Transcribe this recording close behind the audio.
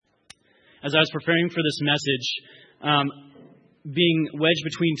As I was preparing for this message, being wedged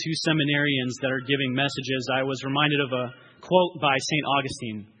between two seminarians that are giving messages, I was reminded of a quote by St.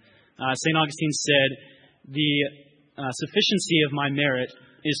 Augustine. St. Augustine said, "The sufficiency of my merit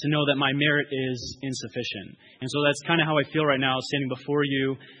is to know that my merit is insufficient." And so that's kind of how I feel right now, standing before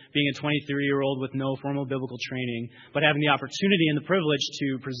you, being a 23-year-old with no formal biblical training, but having the opportunity and the privilege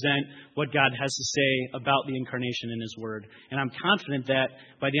to present what God has to say about the incarnation in His Word. And I'm confident that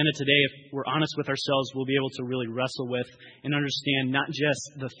by the end of today, if we're honest with ourselves, we'll be able to really wrestle with and understand not just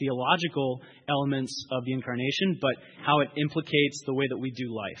the theological elements of the incarnation, but how it implicates the way that we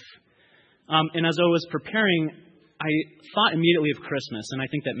do life. And as I was preparing, I thought immediately of Christmas, and I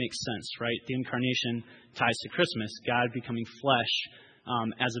think that makes sense, right? The incarnation ties to Christmas, God becoming flesh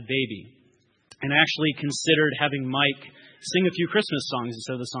as a baby. And I actually considered having Mike sing a few Christmas songs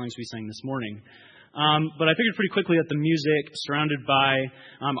instead of the songs we sang this morning. But I figured pretty quickly that the music, surrounded by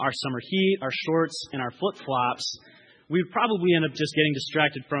our summer heat, our shorts, and our flip-flops, we'd probably end up just getting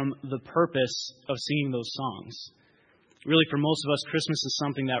distracted from the purpose of singing those songs. Really, for most of us, Christmas is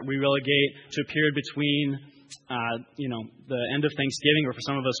something that we relegate to a period between the end of Thanksgiving, or for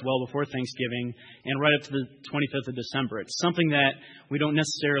some of us, well before Thanksgiving, and right up to the 25th of December. It's something that we don't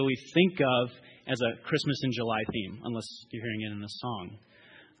necessarily think of as a Christmas in July theme, unless you're hearing it in a song.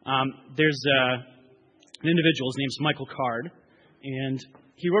 There's an individual, his name's Michael Card, and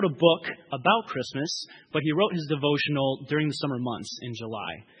he wrote a book about Christmas, but he wrote his devotional during the summer months in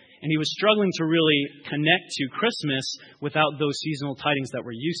July. And he was struggling to really connect to Christmas without those seasonal tidings that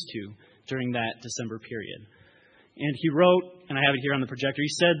we're used to during that December period. And he wrote, and I have it here on the projector,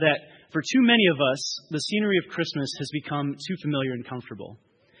 he said that for too many of us, the scenery of Christmas has become too familiar and comfortable.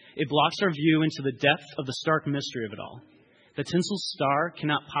 It blocks our view into the depth of the stark mystery of it all. The tinsel star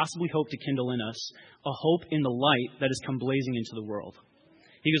cannot possibly hope to kindle in us a hope in the light that has come blazing into the world.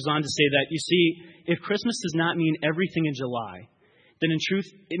 He goes on to say that, you see, if Christmas does not mean everything in July, then in truth,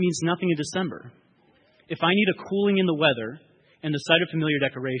 it means nothing in December. If I need a cooling in the weather and the sight of familiar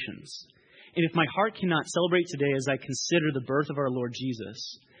decorations, and if my heart cannot celebrate today as I consider the birth of our Lord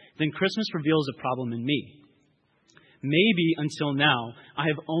Jesus, then Christmas reveals a problem in me. Maybe until now, I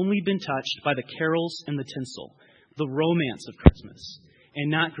have only been touched by the carols and the tinsel, the romance of Christmas, and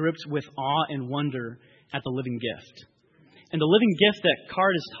not gripped with awe and wonder at the living gift. And the living gift that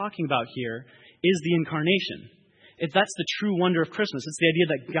Card is talking about here is the incarnation. If that's the true wonder of Christmas, it's the idea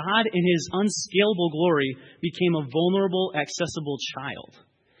that God in His unscalable glory became a vulnerable, accessible child.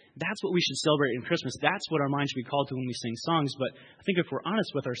 That's what we should celebrate in Christmas. That's what our mind should be called to when we sing songs. But I think if we're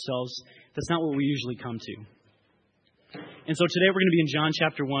honest with ourselves, that's not what we usually come to. And so today we're going to be in John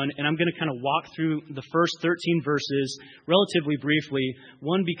chapter 1, and I'm going to kind of walk through the first 13 verses relatively briefly.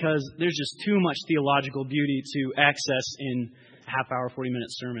 One, because there's just too much theological beauty to access in a half-hour,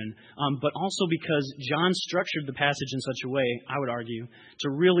 40-minute sermon. But also because John structured the passage in such a way, I would argue, to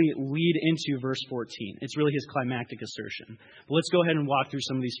really lead into verse 14. It's really his climactic assertion. But let's go ahead and walk through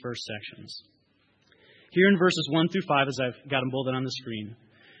some of these first sections. Here in verses 1 through 5, as I've got them bolded on the screen,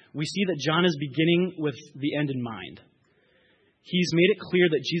 we see that John is beginning with the end in mind. He's made it clear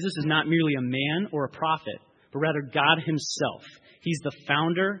that Jesus is not merely a man or a prophet, but rather God Himself. He's the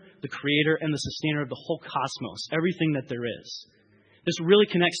founder, the creator, and the sustainer of the whole cosmos, everything that there is. This really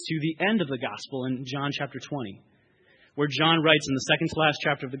connects to the end of the gospel in John chapter 20, where John writes in the second to last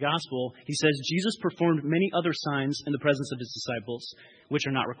chapter of the gospel, he says, Jesus performed many other signs in the presence of His disciples, which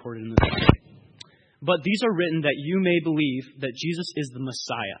are not recorded in the book. But these are written that you may believe that Jesus is the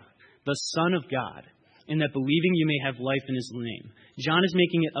Messiah, the Son of God, and that believing you may have life in His name. John is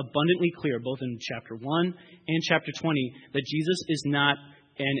making it abundantly clear, both in chapter 1 and chapter 20, that Jesus is not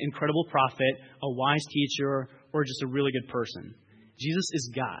an incredible prophet, a wise teacher, or just a really good person. Jesus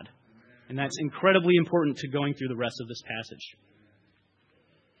is God. And that's incredibly important to going through the rest of this passage.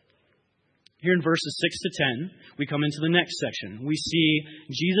 Here in verses 6 to 10, we come into the next section. We see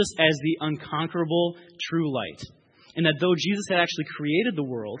Jesus as the unconquerable true light. And that though Jesus had actually created the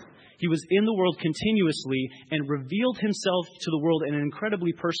world, He was in the world continuously and revealed Himself to the world in an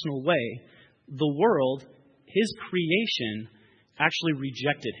incredibly personal way. The world, His creation, actually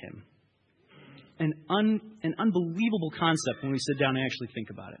rejected Him. An unbelievable concept when we sit down and actually think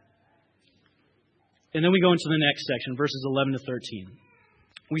about it. And then we go into the next section, verses 11 to 13.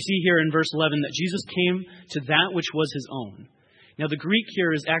 We see here in verse 11 that Jesus came to that which was His own. Now, the Greek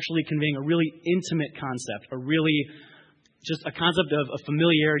here is actually conveying a really intimate concept, just a concept of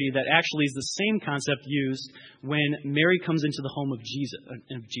familiarity that actually is the same concept used when Mary comes into the home of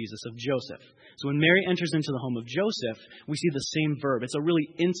Joseph. So when Mary enters into the home of Joseph, we see the same verb. It's a really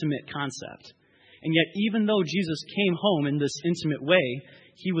intimate concept. And yet, even though Jesus came home in this intimate way,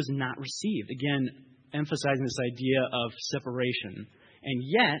 he was not received. Again, emphasizing this idea of separation. And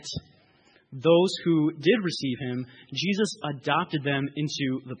yet, those who did receive him, Jesus adopted them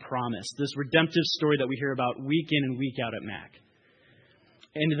into the promise, this redemptive story that we hear about week in and week out at Mac.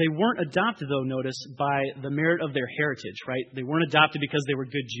 And they weren't adopted, though, notice, by the merit of their heritage, right? They weren't adopted because they were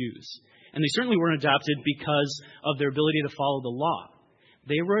good Jews. And they certainly weren't adopted because of their ability to follow the law.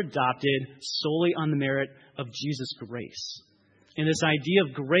 They were adopted solely on the merit of Jesus' grace. And this idea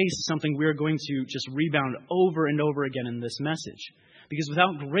of grace is something we're going to just rebound over and over again in this message. Because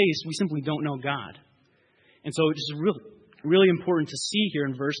without grace, we simply don't know God. And so it's really important to see here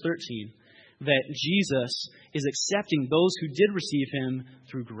in verse 13 that Jesus is accepting those who did receive him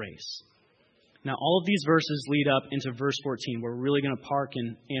through grace. Now, all of these verses lead up into verse 14, where we're really going to park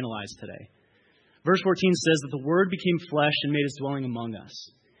and analyze today. Verse 14 says that the Word became flesh and made his dwelling among us.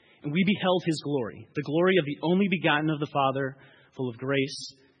 And we beheld his glory, the glory of the only begotten of the Father, full of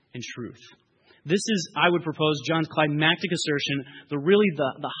grace and truth. This is, I would propose, John's climactic assertion,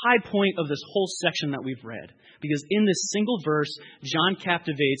 the high point of this whole section that we've read. Because in this single verse, John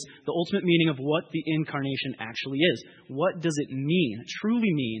captivates the ultimate meaning of what the incarnation actually is. What does it mean,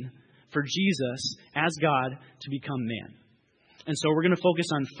 truly mean, for Jesus as God to become man? And so we're going to focus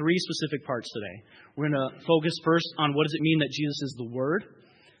on three specific parts today. We're going to focus first on what does it mean that Jesus is the Word.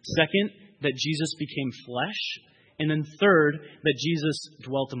 Second, that Jesus became flesh. And then third, that Jesus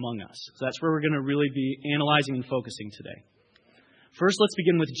dwelt among us. So that's where we're going to really be analyzing and focusing today. First, let's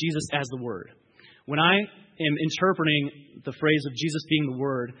begin with Jesus as the Word. When I am interpreting the phrase of Jesus being the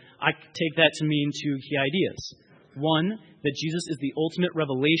Word, I take that to mean two key ideas. One, that Jesus is the ultimate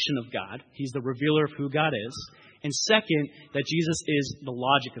revelation of God. He's the revealer of who God is. And second, that Jesus is the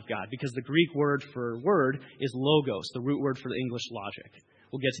logic of God, because the Greek word for word is logos, the root word for the English logic.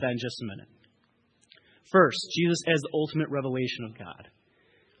 We'll get to that in just a minute. First, Jesus as the ultimate revelation of God.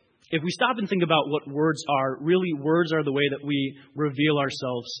 If we stop and think about what words are, really words are the way that we reveal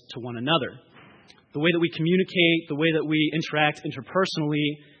ourselves to one another. The way that we communicate, the way that we interact interpersonally,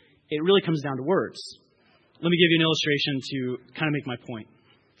 it really comes down to words. Let me give you an illustration to kind of make my point.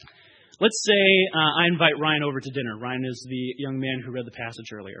 Let's say I invite Ryan over to dinner. Ryan is the young man who read the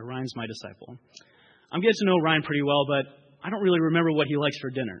passage earlier. Ryan's my disciple. I'm getting to know Ryan pretty well, but I don't really remember what he likes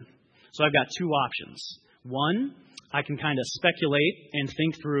for dinner. So I've got two options. One, I can kind of speculate and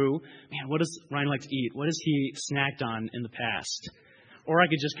think through, man, what does Ryan like to eat? What has he snacked on in the past? Or I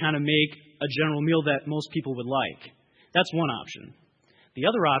could just kind of make a general meal that most people would like. That's one option. The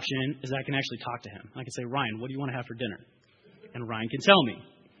other option is I can actually talk to him. I can say, Ryan, what do you want to have for dinner? And Ryan can tell me.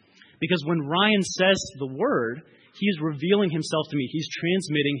 Because when Ryan says the word, he's revealing himself to me. He's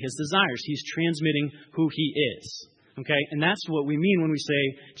transmitting his desires. He's transmitting who he is. Okay? And that's what we mean when we say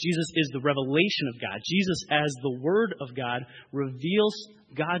Jesus is the revelation of God. Jesus, as the Word of God, reveals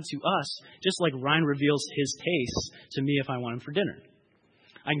God to us, just like Ryan reveals his tastes to me if I want him for dinner.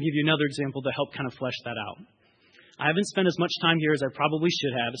 I can give you another example to help kind of flesh that out. I haven't spent as much time here as I probably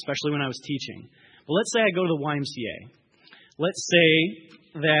should have, especially when I was teaching. But let's say I go to the YMCA. Let's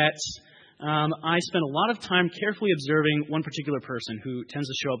say that I spend a lot of time carefully observing one particular person who tends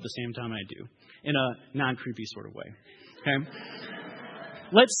to show up the same time I do, in a non-creepy sort of way. Okay?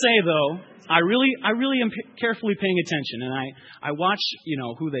 Let's say, though, I really am carefully paying attention, and I watch,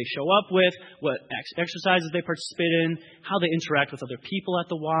 who they show up with, what exercises they participate in, how they interact with other people at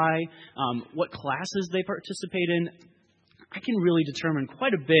the Y, what classes they participate in. I can really determine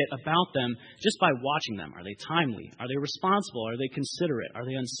quite a bit about them just by watching them. Are they timely? Are they responsible? Are they considerate? Are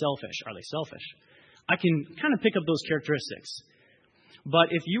they unselfish? Are they selfish? I can kind of pick up those characteristics.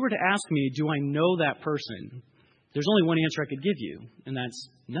 But if you were to ask me, do I know that person? There's only one answer I could give you, and that's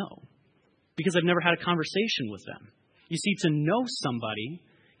no. Because I've never had a conversation with them. You see, to know somebody,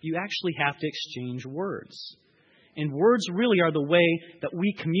 you actually have to exchange words. And words really are the way that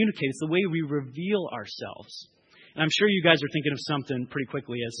we communicate. It's the way we reveal ourselves. And I'm sure you guys are thinking of something pretty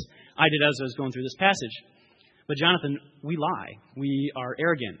quickly, as I did as I was going through this passage. But Jonathan, we lie. We are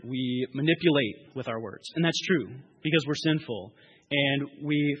arrogant. We manipulate with our words. And that's true, because we're sinful. And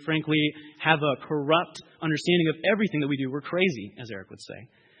we, frankly, have a corrupt understanding of everything that we do. We're crazy, as Eric would say.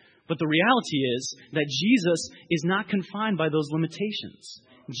 But the reality is that Jesus is not confined by those limitations.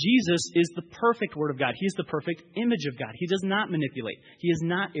 Jesus is the perfect Word of God. He is the perfect image of God. He does not manipulate. He is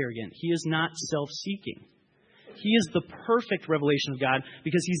not arrogant. He is not self-seeking. He is the perfect revelation of God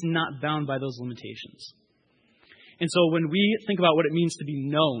because he's not bound by those limitations. And so when we think about what it means to be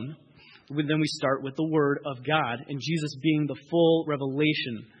known, then we start with the Word of God and Jesus being the full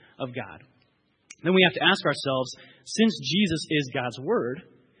revelation of God. Then we have to ask ourselves, since Jesus is God's Word,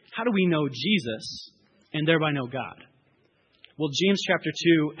 how do we know Jesus and thereby know God? Well, James chapter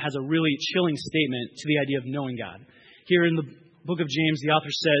 2 has a really chilling statement to the idea of knowing God. Here in the book of James, the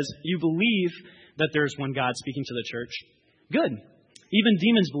author says, you believe that there is one God speaking to the church. Good. Even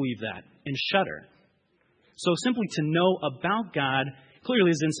demons believe that and shudder. So simply to know about God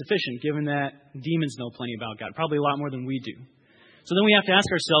clearly is insufficient, given that demons know plenty about God, probably a lot more than we do. So then we have to ask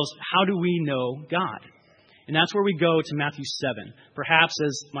ourselves, how do we know God? And that's where we go to Matthew 7, perhaps,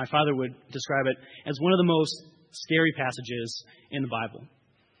 as my father would describe it, as one of the most scary passages in the Bible.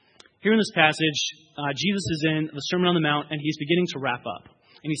 Here in this passage, Jesus is in the Sermon on the Mount, and he's beginning to wrap up.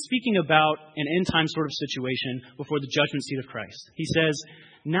 And he's speaking about an end-time sort of situation before the judgment seat of Christ. He says,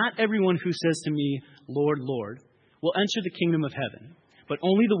 not everyone who says to me, Lord, Lord, will enter the kingdom of heaven, but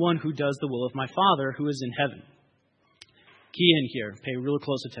only the one who does the will of my Father who is in heaven. Key in here, pay real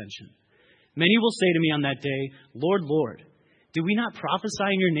close attention. Many will say to me on that day, Lord, Lord, did we not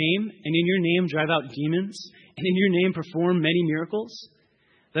prophesy in your name, and in your name drive out demons, and in your name perform many miracles?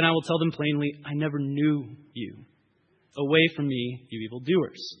 Then I will tell them plainly, I never knew you. Away from me, you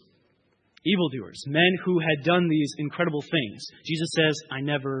evildoers. Evildoers, men who had done these incredible things. Jesus says, I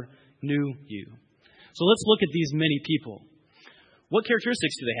never knew you. So let's look at these many people. What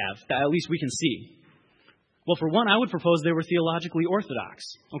characteristics do they have that at least we can see? Well, for one, I would propose they were theologically orthodox.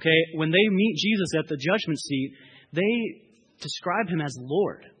 Okay, when they meet Jesus at the judgment seat, they describe him as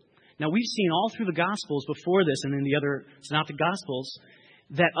Lord. Now, we've seen all through the Gospels before this and in the other synoptic Gospels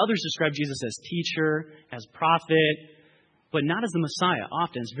that others describe Jesus as teacher, as prophet, but not as the Messiah.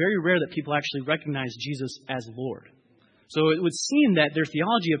 Often, it's very rare that people actually recognize Jesus as Lord. So it would seem that their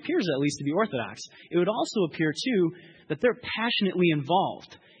theology appears at least to be orthodox. It would also appear, too, that they're passionately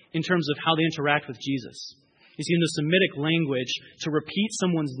involved in terms of how they interact with Jesus. You see, in the Semitic language, to repeat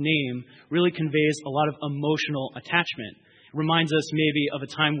someone's name really conveys a lot of emotional attachment. It reminds us maybe of a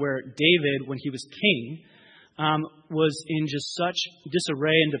time where David, when he was king, was in just such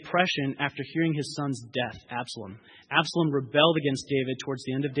disarray and depression after hearing his son's death, Absalom. Absalom rebelled against David towards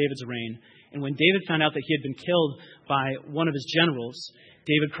the end of David's reign. And when David found out that he had been killed by one of his generals,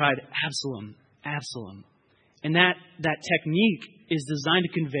 David cried, Absalom, Absalom. And that technique is designed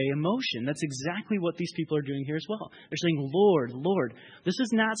to convey emotion. That's exactly what these people are doing here as well. They're saying, Lord, Lord. This is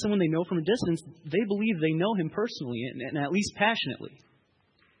not someone they know from a distance. They believe they know him personally and at least passionately.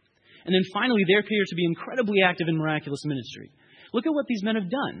 And then finally, they appear to be incredibly active in miraculous ministry. Look at what these men have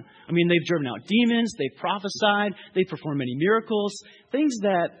done. I mean, they've driven out demons, they've prophesied, they've performed many miracles, things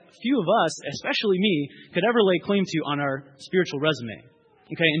that few of us, especially me, could ever lay claim to on our spiritual resume.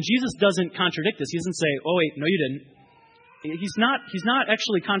 Okay, and Jesus doesn't contradict this. He doesn't say, oh wait, no you didn't. He's not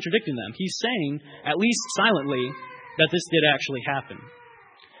actually contradicting them. He's saying, at least silently, that this did actually happen.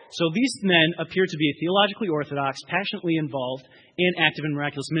 So these men appear to be theologically orthodox, passionately involved, and active in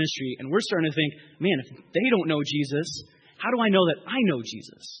miraculous ministry. And we're starting to think, man, if they don't know Jesus, how do I know that I know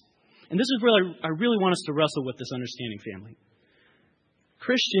Jesus? And this is where I really want us to wrestle with this understanding, family.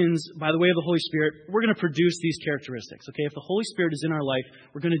 Christians, by the way of the Holy Spirit, we're going to produce these characteristics. Okay, if the Holy Spirit is in our life,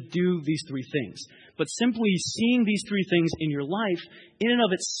 we're going to do these three things. But simply seeing these three things in your life, in and of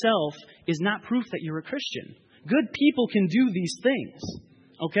itself, is not proof that you're a Christian. Good people can do these things.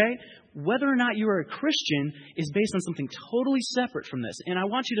 Okay? Whether or not you are a Christian is based on something totally separate from this. And I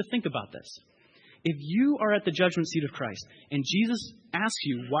want you to think about this. If you are at the judgment seat of Christ and Jesus asks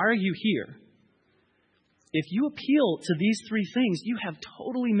you, why are you here? If you appeal to these three things, you have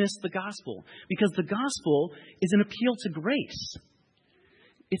totally missed the gospel, because the gospel is an appeal to grace.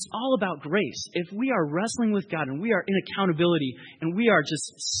 It's all about grace. If we are wrestling with God and we are in accountability and we are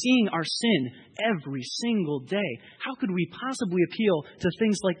just seeing our sin every single day, how could we possibly appeal to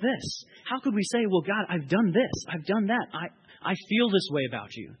things like this? How could we say, well, God, I've done this, I've done that, I feel this way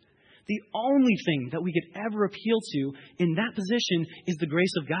about you? The only thing that we could ever appeal to in that position is the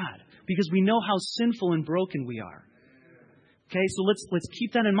grace of God, because we know how sinful and broken we are. Okay, so let's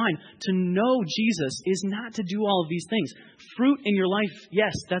keep that in mind. To know Jesus is not to do all of these things. Fruit in your life,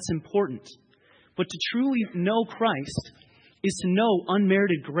 yes, that's important. But to truly know Christ is to know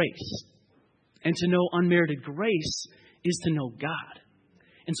unmerited grace. And to know unmerited grace is to know God.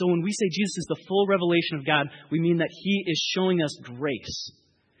 And so when we say Jesus is the full revelation of God, we mean that He is showing us grace.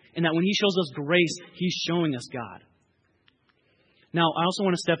 And that when He shows us grace, He's showing us God. Now, I also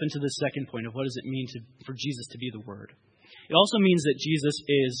want to step into the second point of what does it mean for Jesus to be the Word. It also means that Jesus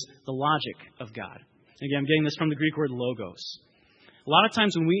is the logic of God. Again, I'm getting this from the Greek word logos. A lot of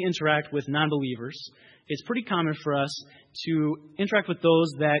times when we interact with non-believers, it's pretty common for us to interact with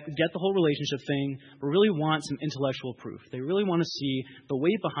those that get the whole relationship thing, but really want some intellectual proof. They really want to see the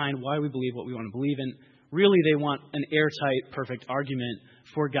weight behind why we believe what we want to believe in. Really, they want an airtight, perfect argument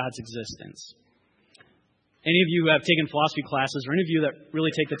for God's existence. Any of you who have taken philosophy classes, or any of you that really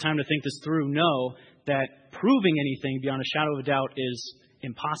take the time to think this through, know that proving anything beyond a shadow of a doubt is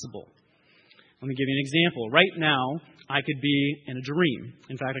impossible. Let me give you an example. Right now, I could be in a dream.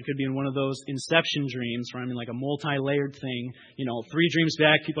 In fact, I could be in one of those Inception dreams where I'm in like a multi-layered thing. 3 dreams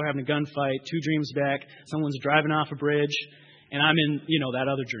back, people are having a gunfight. 2 dreams back, someone's driving off a bridge, and I'm in, that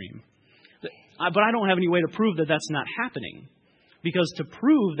other dream. But I don't have any way to prove that that's not happening. Because to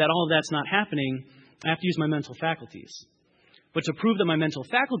prove that all of that's not happening, I have to use my mental faculties. But to prove that my mental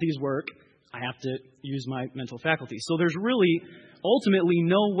faculties work, I have to use my mental faculties. So there's really ultimately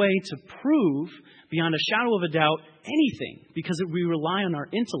no way to prove beyond a shadow of a doubt anything because we rely on our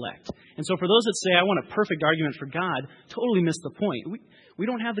intellect. And so for those that say, I want a perfect argument for God, totally miss the point. We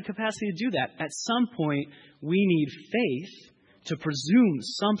don't have the capacity to do that. At some point, we need faith to presume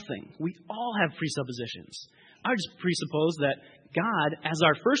something. We all have presuppositions. I just presuppose that God, as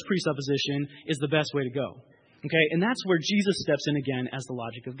our first presupposition, is the best way to go. Okay? And that's where Jesus steps in again as the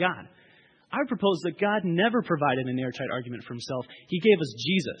logic of God. I would propose that God never provided an airtight argument for himself. He gave us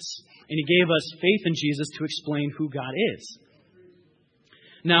Jesus, and he gave us faith in Jesus to explain who God is.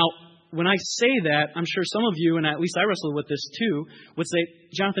 Now, when I say that, I'm sure some of you, and at least I wrestle with this too, would say,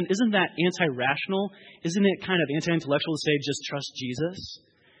 Jonathan, isn't that anti-rational? Isn't it kind of anti-intellectual to say just trust Jesus?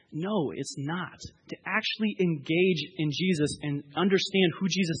 No, it's not. To actually engage in Jesus and understand who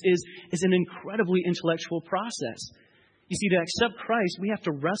Jesus is an incredibly intellectual process. You see, to accept Christ, we have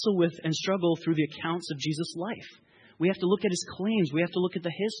to wrestle with and struggle through the accounts of Jesus' life. We have to look at his claims. We have to look at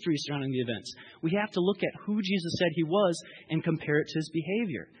the history surrounding the events. We have to look at who Jesus said he was and compare it to his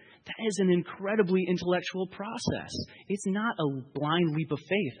behavior. That is an incredibly intellectual process. It's not a blind leap of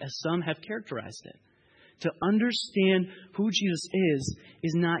faith, as some have characterized it. To understand who Jesus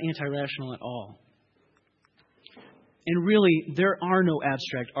is not anti-rational at all. And really, there are no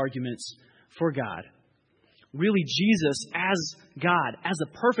abstract arguments for God. Really, Jesus, as God, as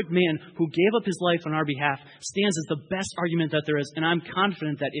a perfect man who gave up his life on our behalf, stands as the best argument that there is. And I'm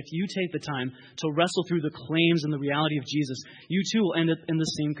confident that if you take the time to wrestle through the claims and the reality of Jesus, you too will end up in the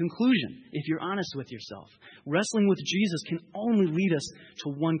same conclusion, if you're honest with yourself. Wrestling with Jesus can only lead us to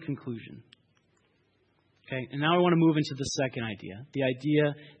one conclusion. Okay, and now I want to move into the second idea, the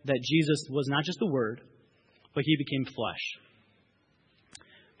idea that Jesus was not just the Word, but he became flesh.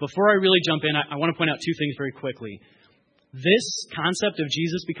 Before I really jump in, I want to point out 2 things very quickly. This concept of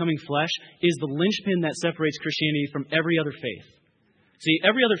Jesus becoming flesh is the linchpin that separates Christianity from every other faith. See,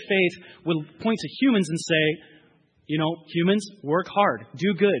 every other faith will point to humans and say, humans, work hard,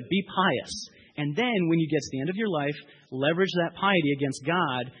 do good, be pious. And then when you get to the end of your life, leverage that piety against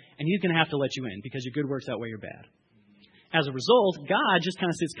God, and he's going to have to let you in because your good works outweigh your bad. As a result, God just kind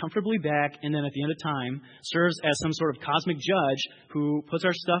of sits comfortably back and then at the end of time serves as some sort of cosmic judge who puts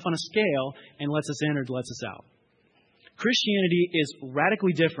our stuff on a scale and lets us in or lets us out. Christianity is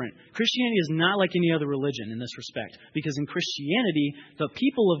radically different. Christianity is not like any other religion in this respect, because in Christianity, the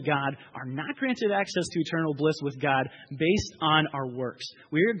people of God are not granted access to eternal bliss with God based on our works.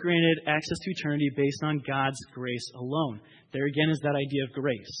 We are granted access to eternity based on God's grace alone. There again is that idea of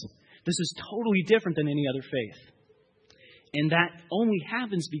grace. This is totally different than any other faith. And that only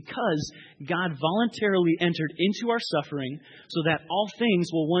happens because God voluntarily entered into our suffering so that all things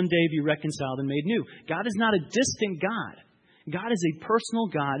will one day be reconciled and made new. God is not a distant God. God is a personal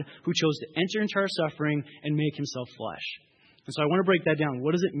God who chose to enter into our suffering and make himself flesh. And so I want to break that down.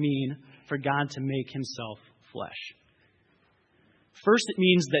 What does it mean for God to make himself flesh? First, it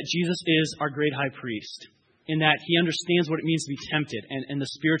means that Jesus is our great high priest, in that he understands what it means to be tempted and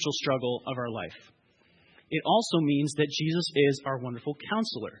the spiritual struggle of our life. It also means that Jesus is our wonderful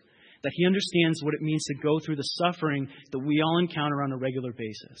counselor, that he understands what it means to go through the suffering that we all encounter on a regular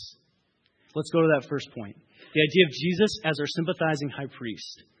basis. Let's go to that first point, the idea of Jesus as our sympathizing high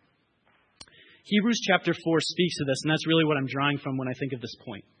priest. Hebrews chapter 4 speaks to this, and that's really what I'm drawing from when I think of this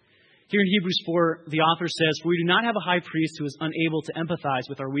point. Here in Hebrews 4, the author says, "For we do not have a high priest who is unable to empathize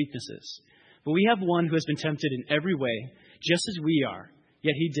with our weaknesses, but we have one who has been tempted in every way, just as we are,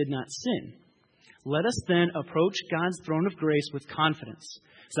 yet he did not sin. Let us then approach God's throne of grace with confidence,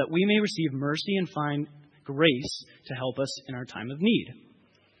 so that we may receive mercy and find grace to help us in our time of need."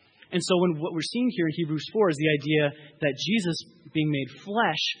 And so what we're seeing here in Hebrews 4 is the idea that Jesus, being made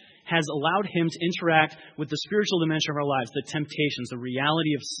flesh, has allowed him to interact with the spiritual dimension of our lives, the temptations, the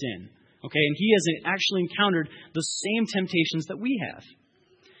reality of sin. Okay, and he has actually encountered the same temptations that we have.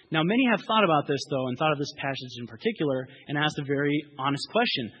 Now, many have thought about this, though, and thought of this passage in particular, and asked a very honest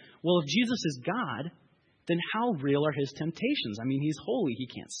question. Well, if Jesus is God, then how real are his temptations? I mean, he's holy. He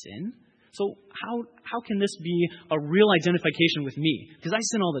can't sin. So how can this be a real identification with me? Because I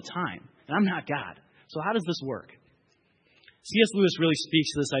sin all the time, and I'm not God. So how does this work? C.S. Lewis really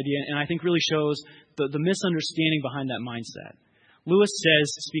speaks to this idea, and I think really shows the misunderstanding behind that mindset. Lewis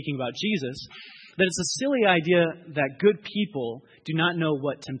says, speaking about Jesus, that it's a silly idea that good people do not know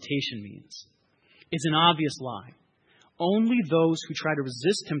what temptation means. It's an obvious lie. Only those who try to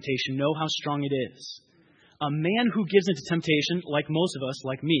resist temptation know how strong it is. A man who gives into temptation, like most of us,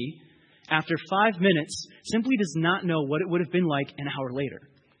 like me, after 5 minutes, simply does not know what it would have been like an hour later.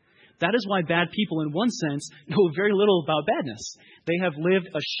 That is why bad people, in one sense, know very little about badness. They have lived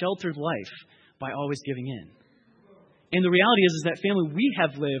a sheltered life by always giving in. And the reality is that, family, we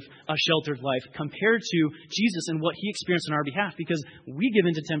have lived a sheltered life compared to Jesus and what he experienced on our behalf, because we give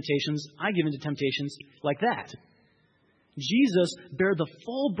into temptations, I give into temptations like that. Jesus bare the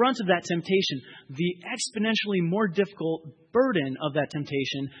full brunt of that temptation, the exponentially more difficult burden of that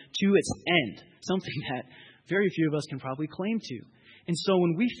temptation to its end, something that very few of us can probably claim to. And so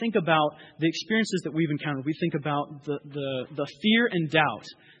when we think about the experiences that we've encountered, we think about the fear and doubt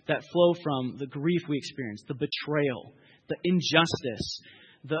that flow from the grief we experience, the betrayal, the injustice,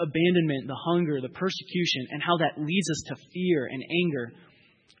 the abandonment, the hunger, the persecution, and how that leads us to fear and anger.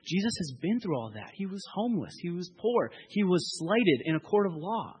 Jesus has been through all that. He was homeless. He was poor. He was slighted in a court of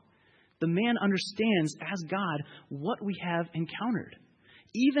law. The man understands, as God, what we have encountered.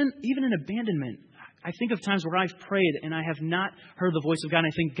 Even in abandonment, I think of times where I've prayed and I have not heard the voice of God,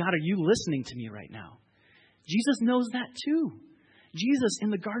 and I think, God, are you listening to me right now? Jesus knows that too. Jesus, in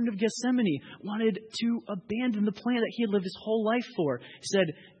the Garden of Gethsemane, wanted to abandon the plan that he had lived his whole life for. He said,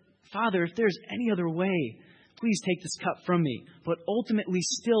 Father, if there's any other way, please take this cup from me. But ultimately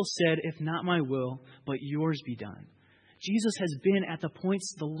still said, if not my will, but yours be done. Jesus has been at the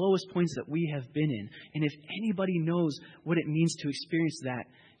lowest points that we have been in. And if anybody knows what it means to experience that,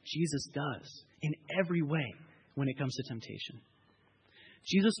 Jesus does in every way when it comes to temptation.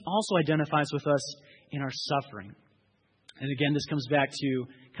 Jesus also identifies with us in our suffering. And again, this comes back to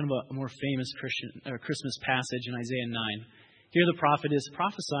kind of a more famous Christmas passage in Isaiah 9. Here the prophet is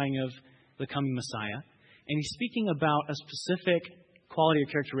prophesying of the coming Messiah, and he's speaking about a specific quality or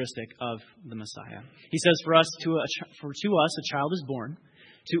characteristic of the Messiah. He says, to us a child is born,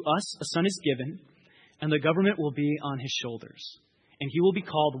 to us a son is given, and the government will be on his shoulders. And he will be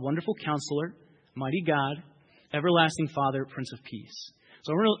called Wonderful Counselor, Mighty God, Everlasting Father, Prince of Peace.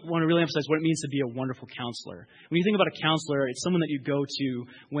 So I want to really emphasize what it means to be a wonderful counselor. When you think about a counselor, it's someone that you go to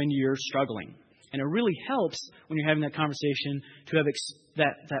when you're struggling. And it really helps when you're having that conversation to have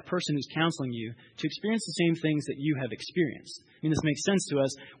that person who's counseling you to experience the same things that you have experienced. I mean, this makes sense to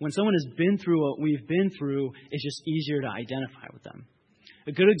us. When someone has been through what we've been through, it's just easier to identify with them.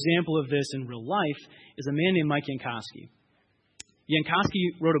 A good example of this in real life is a man named Mike Yankoski.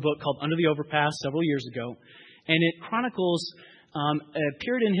 Yankoski wrote a book called Under the Overpass several years ago, and it chronicles a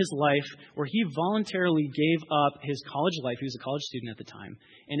period in his life where he voluntarily gave up his college life. He was a college student at the time,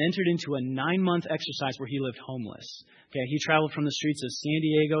 and entered into a 9-month exercise where he lived homeless. Okay, he traveled from the streets of San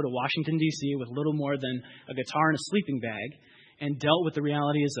Diego to Washington, D.C. with little more than a guitar and a sleeping bag, and dealt with the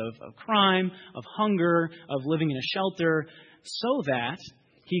realities of crime, of hunger, of living in a shelter, so that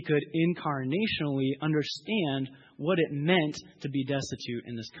he could incarnationally understand what it meant to be destitute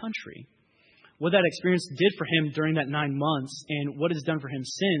in this country. What that experience did for him during that 9 months, and what it's done for him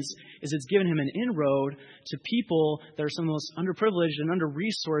since, is it's given him an inroad to people that are some of the most underprivileged and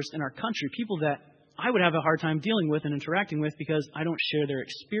under-resourced in our country, people that I would have a hard time dealing with and interacting with because I don't share their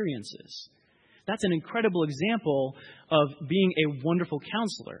experiences. That's an incredible example of being a wonderful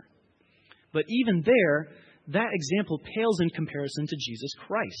counselor. But even there, that example pales in comparison to Jesus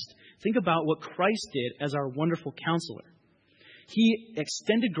Christ. Think about what Christ did as our wonderful counselor. He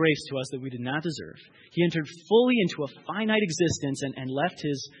extended grace to us that we did not deserve. He entered fully into a finite existence and left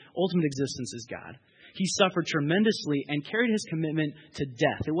his ultimate existence as God. He suffered tremendously and carried his commitment to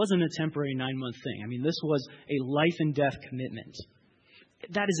death. It wasn't a temporary 9-month thing. I mean, this was a life and death commitment.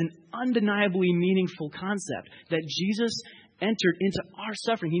 That is an undeniably meaningful concept, that Jesus entered into our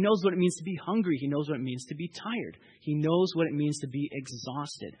suffering. He knows what it means to be hungry. He knows what it means to be tired. He knows what it means to be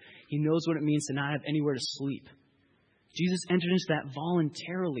exhausted. He knows what it means to not have anywhere to sleep. Jesus entered into that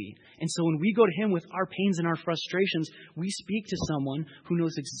voluntarily. And so when we go to him with our pains and our frustrations, we speak to someone who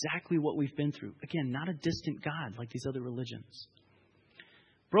knows exactly what we've been through. Again, not a distant God like these other religions.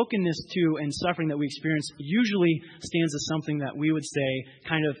 Brokenness, too, and suffering that we experience usually stands as something that we would say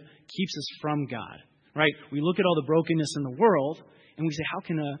kind of keeps us from God, right? We look at all the brokenness in the world, and we say, how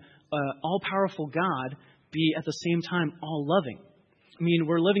can an all-powerful God be at the same time all-loving? I mean,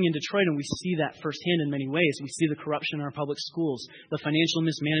 we're living in Detroit, and we see that firsthand in many ways. We see the corruption in our public schools, the financial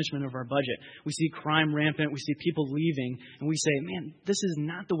mismanagement of our budget. We see crime rampant. We see people leaving, and we say, man, this is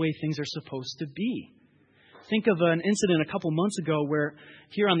not the way things are supposed to be. Think of an incident a couple months ago where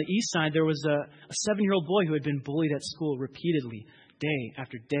here on the east side there was a 7-year-old boy who had been bullied at school repeatedly, day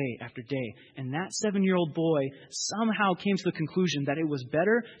after day after day. And that 7-year-old boy somehow came to the conclusion that it was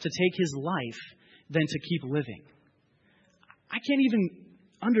better to take his life than to keep living. I can't even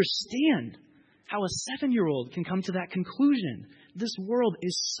understand how a 7-year-old can come to that conclusion. This world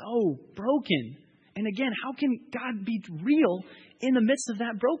is so broken. And again, how can God be real in the midst of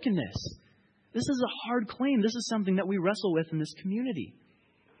that brokenness? This is a hard claim. This is something that we wrestle with in this community.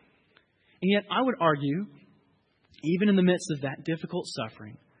 And yet, I would argue, even in the midst of that difficult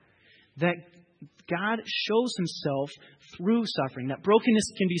suffering, that God shows himself through suffering, that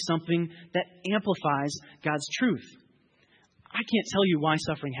brokenness can be something that amplifies God's truth. I can't tell you why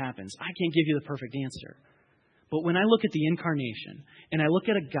suffering happens. I can't give you the perfect answer. But when I look at the incarnation and I look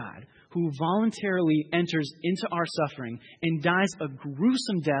at a God who voluntarily enters into our suffering and dies a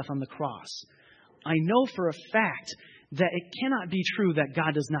gruesome death on the cross, I know for a fact that it cannot be true that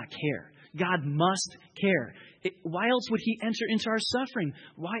God does not care. God must care. Why else would he enter into our suffering?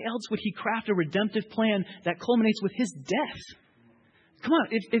 Why else would he craft a redemptive plan that culminates with his death? Come on,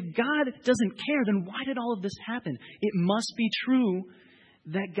 if God doesn't care, then why did all of this happen? It must be true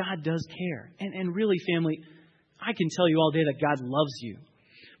that God does care. And really, family, I can tell you all day that God loves you.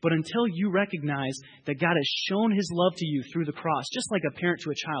 But until you recognize that God has shown his love to you through the cross, just like a parent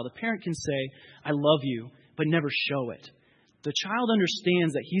to a child, a parent can say, I love you, but never show it. The child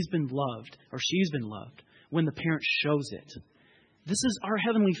understands that he's been loved or she's been loved when the parent shows it. This is our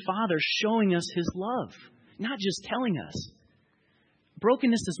Heavenly Father showing us his love, not just telling us.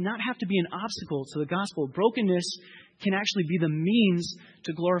 Brokenness does not have to be an obstacle to the gospel. Brokenness can actually be the means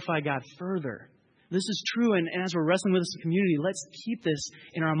to glorify God further. This is true, and as we're wrestling with this community, let's keep this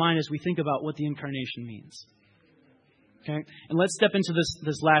in our mind as we think about what the incarnation means. Okay? And let's step into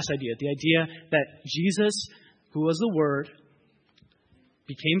this last idea, the idea that Jesus, who was the Word,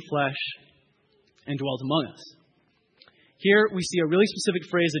 became flesh and dwelt among us. Here we see a really specific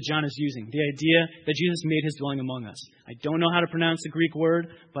phrase that John is using, the idea that Jesus made his dwelling among us. I don't know how to pronounce the Greek word,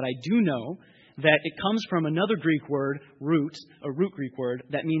 but I do know that it comes from another Greek word, a root Greek word,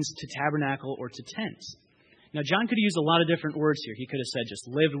 that means to tabernacle or to tent. Now, John could have used a lot of different words here. He could have said just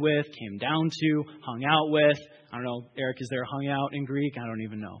lived with, came down to, hung out with. I don't know, Eric, is there hung out in Greek? I don't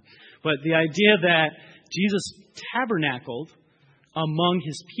even know. But the idea that Jesus tabernacled among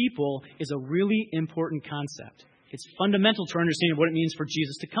his people is a really important concept. It's fundamental to our understanding of what it means for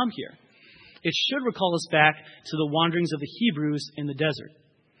Jesus to come here. It should recall us back to the wanderings of the Hebrews in the desert,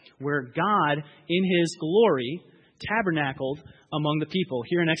 where God, in his glory, tabernacled among the people.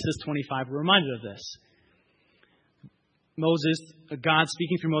 Here in Exodus 25, we're reminded of this. God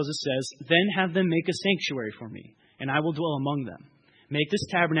speaking through Moses says, "Then have them make a sanctuary for me, and I will dwell among them. Make this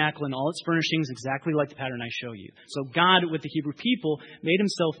tabernacle and all its furnishings exactly like the pattern I show you." So God, with the Hebrew people, made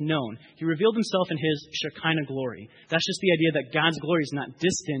himself known. He revealed himself in his Shekinah glory. That's just the idea that God's glory is not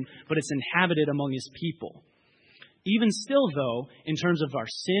distant, but it's inhabited among his people. Even still, though, in terms of our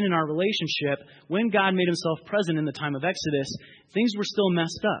sin and our relationship, when God made himself present in the time of Exodus, things were still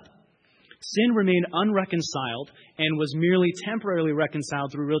messed up. Sin remained unreconciled and was merely temporarily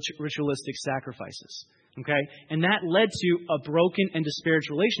reconciled through ritualistic sacrifices. Okay? And that led to a broken and disparaged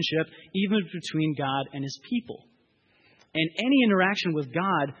relationship even between God and his people. And any interaction with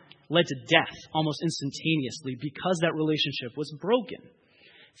God led to death almost instantaneously because that relationship was broken.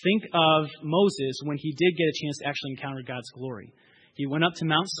 Think of Moses when he did get a chance to actually encounter God's glory. He went up to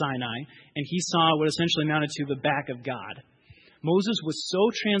Mount Sinai and he saw what essentially amounted to the back of God. Moses was so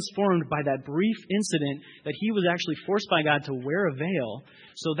transformed by that brief incident that he was actually forced by God to wear a veil.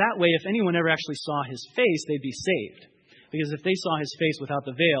 So that way, if anyone ever actually saw his face, they'd be saved. Because if they saw his face without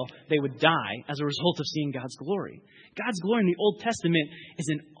the veil, they would die as a result of seeing God's glory. God's glory in the Old Testament is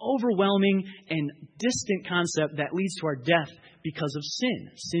an overwhelming and distant concept that leads to our death because of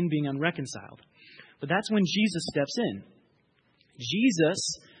sin being unreconciled. But that's when Jesus steps in.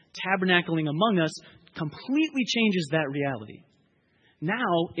 Jesus, tabernacling among us, completely changes that reality.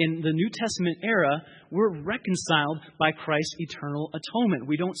 Now, in the New Testament era, we're reconciled by Christ's eternal atonement.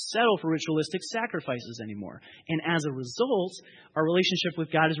 We don't settle for ritualistic sacrifices anymore. And as a result, our relationship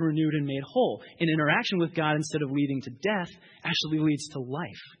with God is renewed and made whole. An interaction with God, instead of leading to death, actually leads to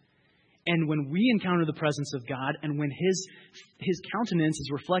life. And when we encounter the presence of God and when his countenance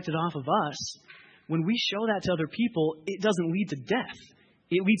is reflected off of us, when we show that to other people, it doesn't lead to death.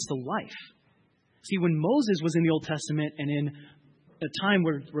 It leads to life. See, when Moses was in the Old Testament and in a time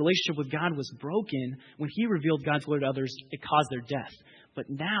where relationship with God was broken, when he revealed God's glory to others, it caused their death. But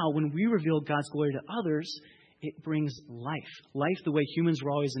now, when we reveal God's glory to others, it brings life. Life the way humans were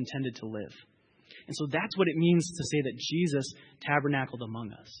always intended to live. And so that's what it means to say that Jesus tabernacled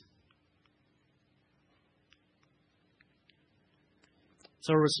among us.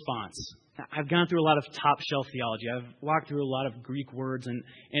 So a response. I've gone through a lot of top-shelf theology. I've walked through a lot of Greek words and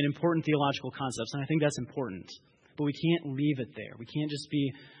important theological concepts, and I think that's important. But we can't leave it there. We can't just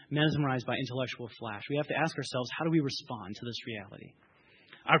be mesmerized by intellectual flash. We have to ask ourselves, how do we respond to this reality?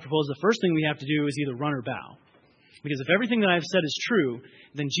 I propose the first thing we have to do is either run or bow. Because if everything that I've said is true,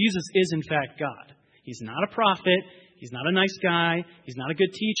 then Jesus is in fact God. He's not a prophet. He's not a nice guy. He's not a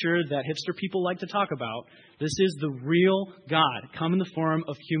good teacher that hipster people like to talk about. This is the real God, come in the form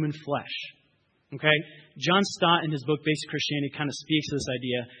of human flesh. Okay? John Stott, in his book Basic Christianity, kind of speaks to this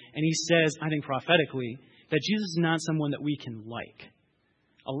idea, and he says, I think prophetically, that Jesus is not someone that we can like.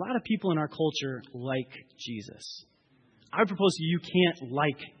 A lot of people in our culture like Jesus. I propose to you can't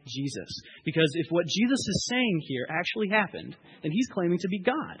like Jesus, because if what Jesus is saying here actually happened, then he's claiming to be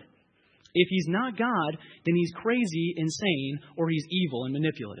God. If he's not God, then he's crazy, insane, or he's evil and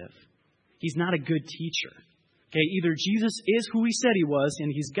manipulative. He's not a good teacher. Okay, either Jesus is who he said he was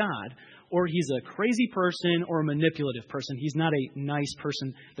and he's God, or he's a crazy person or a manipulative person. He's not a nice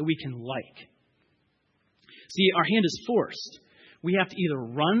person that we can like. See, our hand is forced. We have to either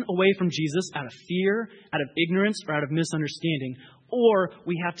run away from Jesus out of fear, out of ignorance, or out of misunderstanding, or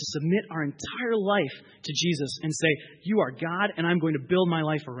we have to submit our entire life to Jesus and say, you are God, and I'm going to build my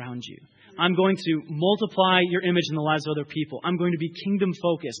life around you. I'm going to multiply your image in the lives of other people. I'm going to be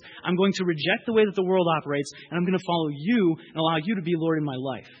kingdom-focused. I'm going to reject the way that the world operates, and I'm going to follow you and allow you to be Lord in my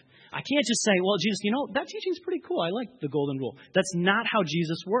life. I can't just say, well, Jesus, that teaching's pretty cool. I like the golden rule. That's not how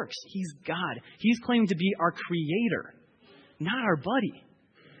Jesus works. He's God. He's claiming to be our creator, not our buddy.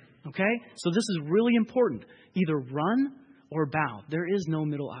 Okay? So this is really important. Either run or bow. There is no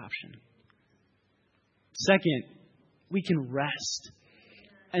middle option. Second, we can rest.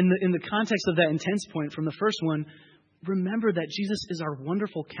 And in the context of that intense point from the first one, remember that Jesus is our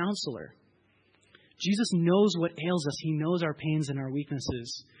wonderful counselor. Jesus knows what ails us. He knows our pains and our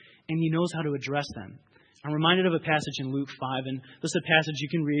weaknesses, and he knows how to address them. I'm reminded of a passage in Luke 5, and this is a passage you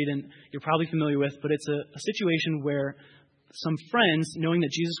can read and you're probably familiar with, but it's a situation where some friends, knowing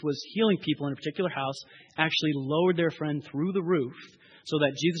that Jesus was healing people in a particular house, actually lowered their friend through the roof so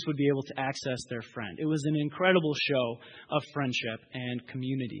that Jesus would be able to access their friend. It was an incredible show of friendship and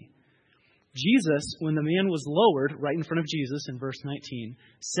community. Jesus, when the man was lowered right in front of Jesus in verse 19,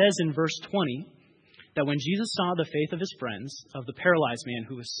 says in verse 20 that when Jesus saw the faith of his friends, of the paralyzed man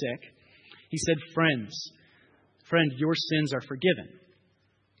who was sick, he said, friend, your sins are forgiven.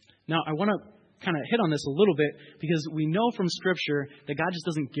 Now, I want to kind of hit on this a little bit because we know from Scripture that God just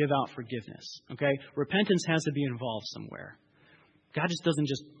doesn't give out forgiveness. Okay? Repentance has to be involved somewhere. God just doesn't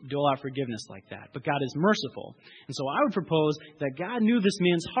just dole out forgiveness like that. But God is merciful. And so I would propose that God knew this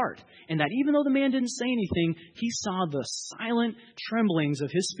man's heart. And that even though the man didn't say anything, he saw the silent tremblings of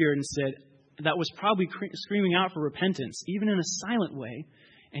his spirit and said, that was probably screaming out for repentance, even in a silent way.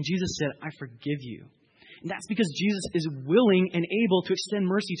 And Jesus said, I forgive you. And that's because Jesus is willing and able to extend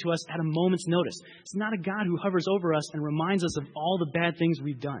mercy to us at a moment's notice. It's not a God who hovers over us and reminds us of all the bad things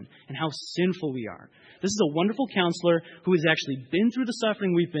we've done and how sinful we are. This is a wonderful counselor who has actually been through the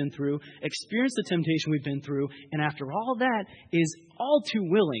suffering we've been through, experienced the temptation we've been through, and after all that is all too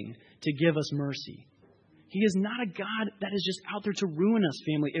willing to give us mercy. He is not a God that is just out there to ruin us,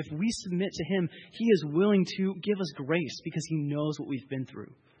 family. If we submit to him, he is willing to give us grace because he knows what we've been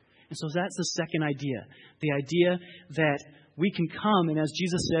through. And so that's the second idea. The idea that we can come, and as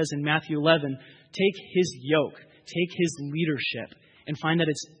Jesus says in Matthew 11, take his yoke, take his leadership, and find that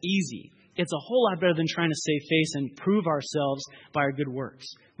it's easy. It's a whole lot better than trying to save face and prove ourselves by our good works.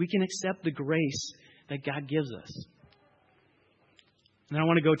 We can accept the grace that God gives us. And then I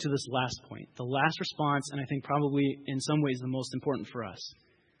want to go to this last point, the last response, and I think probably in some ways the most important for us.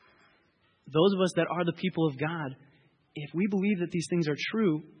 Those of us that are the people of God, if we believe that these things are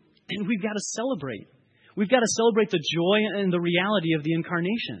true, then we've got to celebrate. We've got to celebrate the joy and the reality of the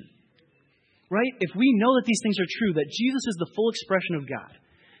incarnation. Right? If we know that these things are true, that Jesus is the full expression of God,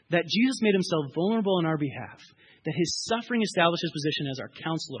 that Jesus made himself vulnerable on our behalf, that his suffering established his position as our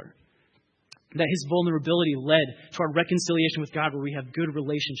counselor, that his vulnerability led to our reconciliation with God where we have good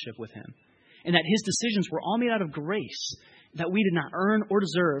relationship with him, and that his decisions were all made out of grace that we did not earn or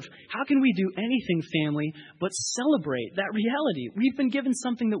deserve, how can we do anything, family, but celebrate that reality? We've been given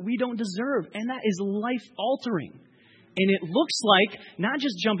something that we don't deserve, and that is life-altering. And it looks like not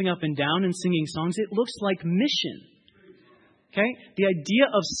just jumping up and down and singing songs, it looks like mission. Okay? The idea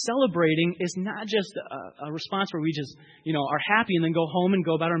of celebrating is not just a response where we just, are happy and then go home and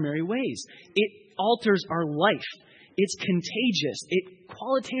go about our merry ways. It alters our life. It's contagious. It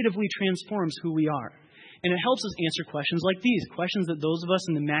qualitatively transforms who we are. And it helps us answer questions like these, questions that those of us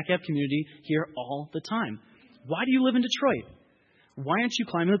in the MacApp community hear all the time. Why do you live in Detroit? Why aren't you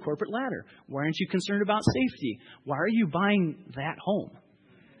climbing the corporate ladder? Why aren't you concerned about safety? Why are you buying that home?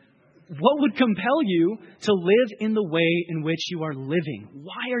 What would compel you to live in the way in which you are living?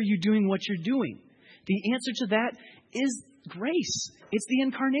 Why are you doing what you're doing? The answer to that is grace. It's the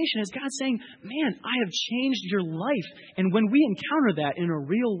incarnation. It's God saying, man, I have changed your life. And when we encounter that in a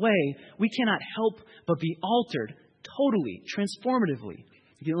real way, we cannot help but be altered totally, transformatively.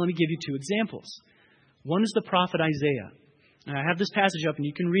 Let me give you two examples. One is the prophet Isaiah. And I have this passage up and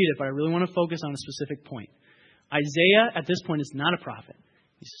you can read it, but I really want to focus on a specific point. Isaiah at this point is not a prophet.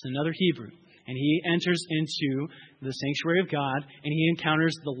 He's just another Hebrew. And he enters into the sanctuary of God and he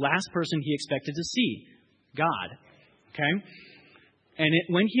encounters the last person he expected to see, God. Okay? And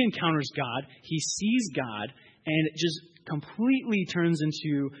when he encounters God, he sees God and it just completely turns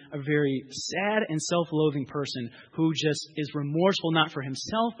into a very sad and self-loathing person who just is remorseful not for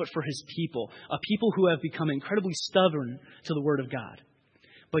himself but for his people, a people who have become incredibly stubborn to the Word of God.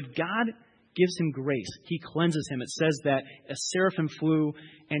 But God gives him grace. He cleanses him. It says that a seraphim flew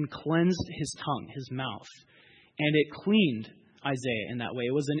and cleansed his tongue, his mouth, and it cleaned Isaiah in that way.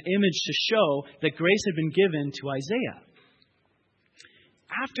 It was an image to show that grace had been given to Isaiah.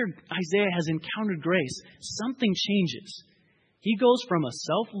 After Isaiah has encountered grace, something changes. He goes from a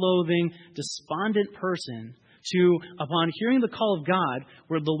self-loathing, despondent person to, upon hearing the call of God,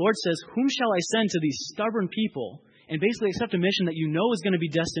 where the Lord says, whom shall I send to these stubborn people? And basically accept a mission that you know is going to be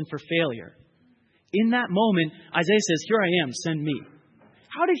destined for failure. In that moment, Isaiah says, here I am, send me.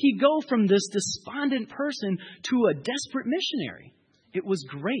 How did he go from this despondent person to a desperate missionary? It was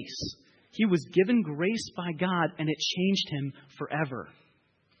grace. He was given grace by God, and it changed him forever.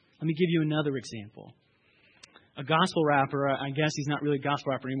 Let me give you another example. A gospel rapper, I guess he's not really a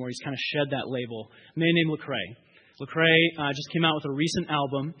gospel rapper anymore. He's kind of shed that label. A man named Lecrae. Lecrae just came out with a recent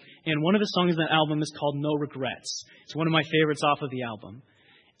album, and one of his songs in that album is called No Regrets. It's one of my favorites off of the album.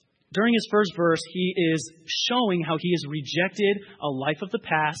 During his first verse, he is showing how he has rejected a life of the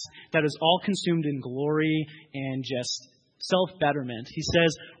past that is all consumed in glory and just self-betterment. He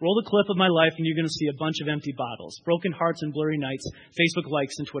says, roll the clip of my life and you're going to see a bunch of empty bottles, broken hearts and blurry nights, Facebook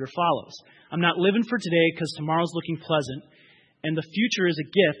likes and Twitter follows. I'm not living for today because tomorrow's looking pleasant, and the future is a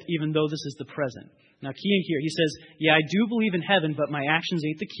gift even though this is the present. Now, key in here, he says, yeah, I do believe in heaven, but my actions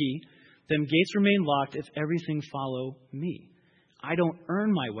ain't the key. Them gates remain locked if everything follow me. I don't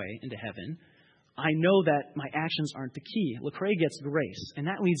earn my way into heaven. I know that my actions aren't the key. Lecrae gets grace, and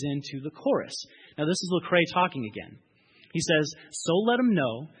that leads into the chorus. Now, this is Lecrae talking again. He says, so let them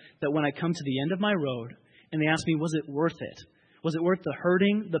know that when I come to the end of my road and they ask me, was it worth it? Was it worth the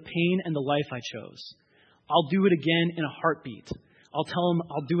hurting, the pain, and the life I chose? I'll do it again in a heartbeat. I'll tell them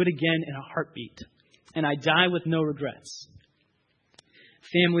I'll do it again in a heartbeat. And I die with no regrets.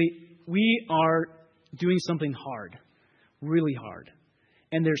 Family, we are doing something hard, really hard.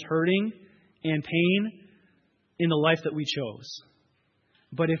 And there's hurting and pain in the life that we chose.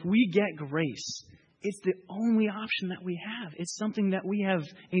 But if we get grace, it's the only option that we have. It's something that we have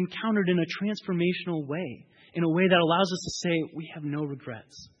encountered in a transformational way, in a way that allows us to say we have no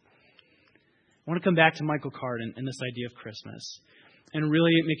regrets. I want to come back to Michael Card and this idea of Christmas and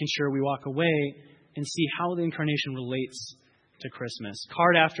really making sure we walk away and see how the incarnation relates to Christmas.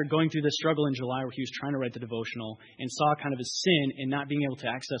 Card, after going through this struggle in July where he was trying to write the devotional and saw kind of his sin in not being able to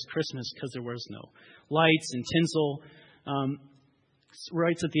access Christmas because there was no lights and tinsel,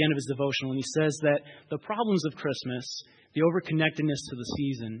 writes at the end of his devotional, and he says that the problems of Christmas, the overconnectedness to the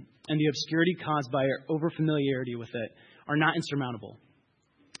season, and the obscurity caused by our overfamiliarity with it are not insurmountable.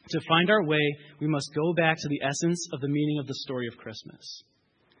 To find our way, we must go back to the essence of the meaning of the story of Christmas.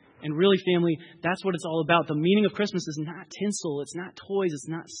 And really, family, that's what it's all about. The meaning of Christmas is not tinsel, it's not toys, it's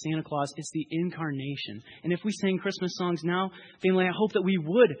not Santa Claus, it's the incarnation. And if we sang Christmas songs now, family, I hope that we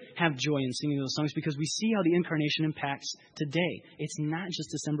would have joy in singing those songs because we see how the incarnation impacts today. It's not just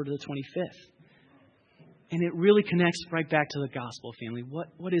December the 25th. And it really connects right back to the gospel, family.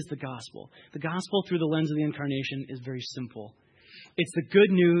 What is the gospel? The gospel through the lens of the incarnation is very simple. It's the good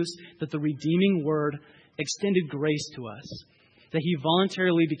news that the redeeming word extended grace to us, that he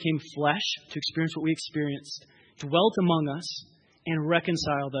voluntarily became flesh to experience what we experienced, dwelt among us, and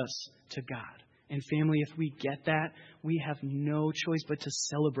reconciled us to God. And family, if we get that, we have no choice but to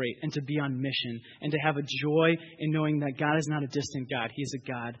celebrate and to be on mission and to have a joy in knowing that God is not a distant God. He is a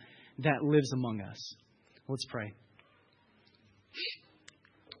God that lives among us. Let's pray.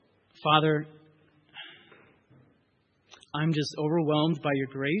 Father, I'm just overwhelmed by your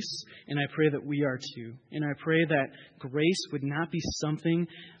grace, and I pray that we are too. And I pray that grace would not be something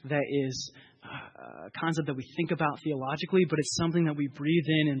that is a concept that we think about theologically, but it's something that we breathe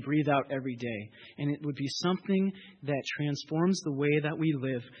in and breathe out every day. And it would be something that transforms the way that we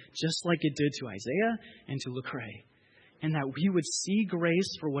live, just like it did to Isaiah and to Lecrae. And that we would see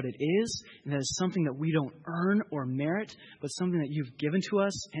grace for what it is, and that it's something that we don't earn or merit, but something that you've given to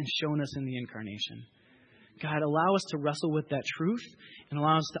us and shown us in the incarnation. God, allow us to wrestle with that truth and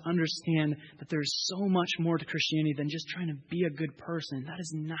allow us to understand that there's so much more to Christianity than just trying to be a good person. That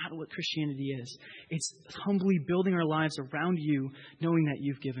is not what Christianity is. It's humbly building our lives around you, knowing that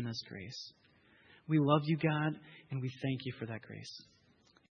you've given us grace. We love you, God, and we thank you for that grace.